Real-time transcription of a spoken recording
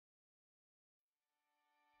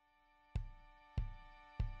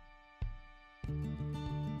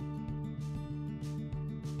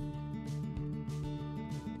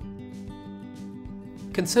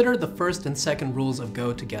Consider the first and second rules of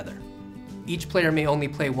Go together. Each player may only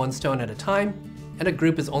play one stone at a time, and a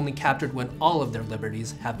group is only captured when all of their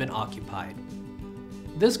liberties have been occupied.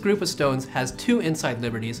 This group of stones has 2 inside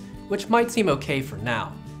liberties, which might seem okay for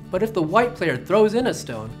now, but if the white player throws in a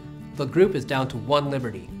stone, the group is down to 1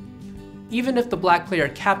 liberty. Even if the black player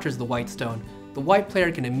captures the white stone, the white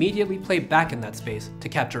player can immediately play back in that space to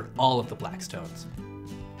capture all of the black stones.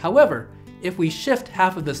 However, if we shift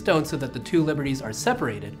half of the stone so that the 2 liberties are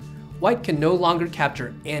separated, white can no longer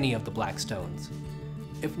capture any of the black stones.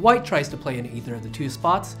 If white tries to play in either of the 2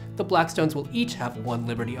 spots, the black stones will each have 1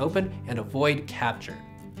 liberty open and avoid capture.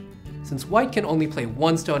 Since white can only play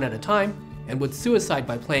 1 stone at a time, and would suicide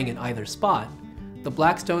by playing in either spot, the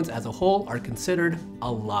black stones as a whole are considered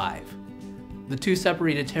alive. The 2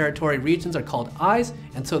 separated territory regions are called eyes,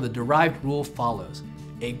 and so the derived rule follows.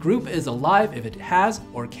 A group is alive if it has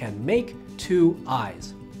or can make 2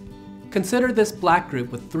 eyes. Consider this black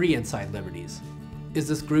group with 3 inside liberties. Is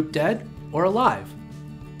this group dead or alive?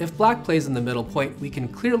 If black plays in the middle point, we can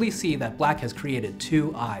clearly see that black has created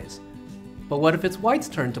 2 eyes. But what if it's white's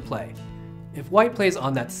turn to play? If white plays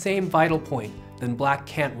on that same vital point, then black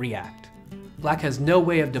can't react. Black has no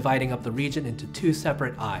way of dividing up the region into 2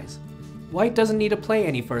 separate eyes. White doesn't need to play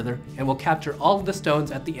any further and will capture all of the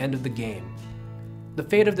stones at the end of the game. The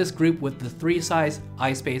fate of this group with the 3-size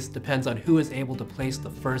eye space depends on who is able to place the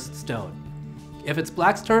first stone. If it's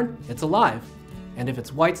black's turn, it's alive, and if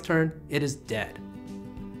it's white's turn, it is dead.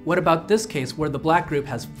 What about this case where the black group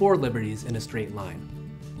has 4 liberties in a straight line?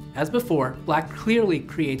 As before, black clearly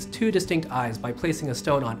creates 2 distinct eyes by placing a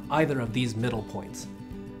stone on either of these middle points.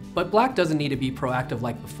 But black doesn't need to be proactive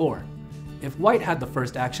like before. If white had the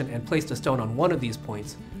first action and placed a stone on one of these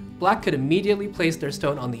points, black could immediately place their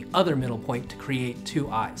stone on the other middle point to create 2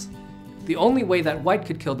 eyes. The only way that white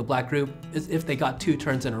could kill the black group is if they got 2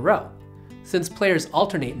 turns in a row. Since players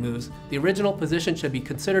alternate moves, the original position should be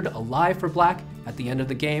considered alive for black at the end of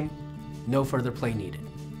the game. No further play needed.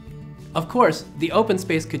 Of course, the open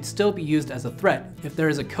space could still be used as a threat if there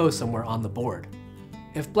is a ko somewhere on the board.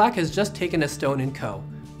 If black has just taken a stone in ko,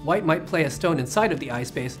 white might play a stone inside of the eye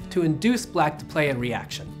space to induce black to play a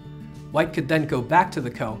reaction. White could then go back to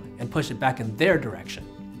the ko and push it back in their direction.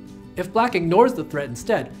 If black ignores the threat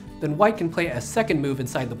instead, then white can play a second move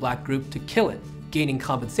inside the black group to kill it, gaining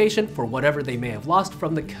compensation for whatever they may have lost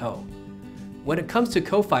from the ko. When it comes to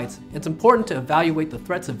ko fights, it's important to evaluate the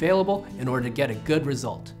threats available in order to get a good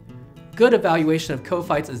result. Good evaluation of ko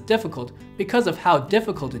fights is difficult because of how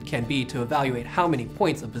difficult it can be to evaluate how many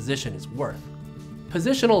points a position is worth.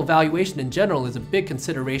 Positional evaluation in general is a big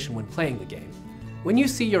consideration when playing the game. When you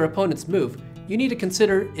see your opponent's move, you need to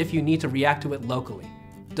consider if you need to react to it locally.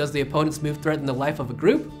 Does the opponent's move threaten the life of a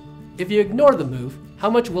group? If you ignore the move, how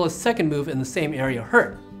much will a second move in the same area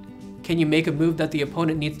hurt? Can you make a move that the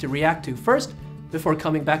opponent needs to react to first before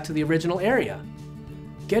coming back to the original area?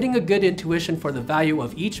 Getting a good intuition for the value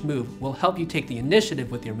of each move will help you take the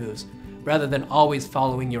initiative with your moves, rather than always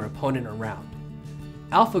following your opponent around.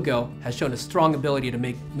 AlphaGo has shown a strong ability to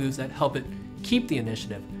make moves that help it keep the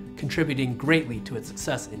initiative, contributing greatly to its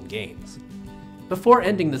success in games. Before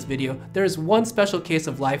ending this video, there is one special case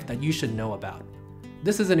of life that you should know about.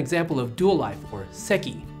 This is an example of dual life, or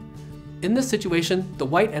seki. In this situation, the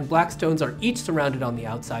white and black stones are each surrounded on the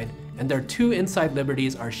outside, and their 2 inside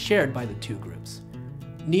liberties are shared by the 2 groups.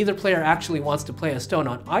 Neither player actually wants to play a stone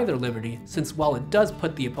on either liberty, since while it does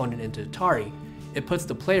put the opponent into Atari, it puts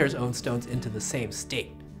the player's own stones into the same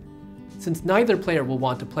state. Since neither player will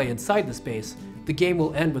want to play inside the space, the game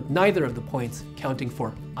will end with neither of the points counting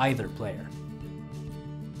for either player.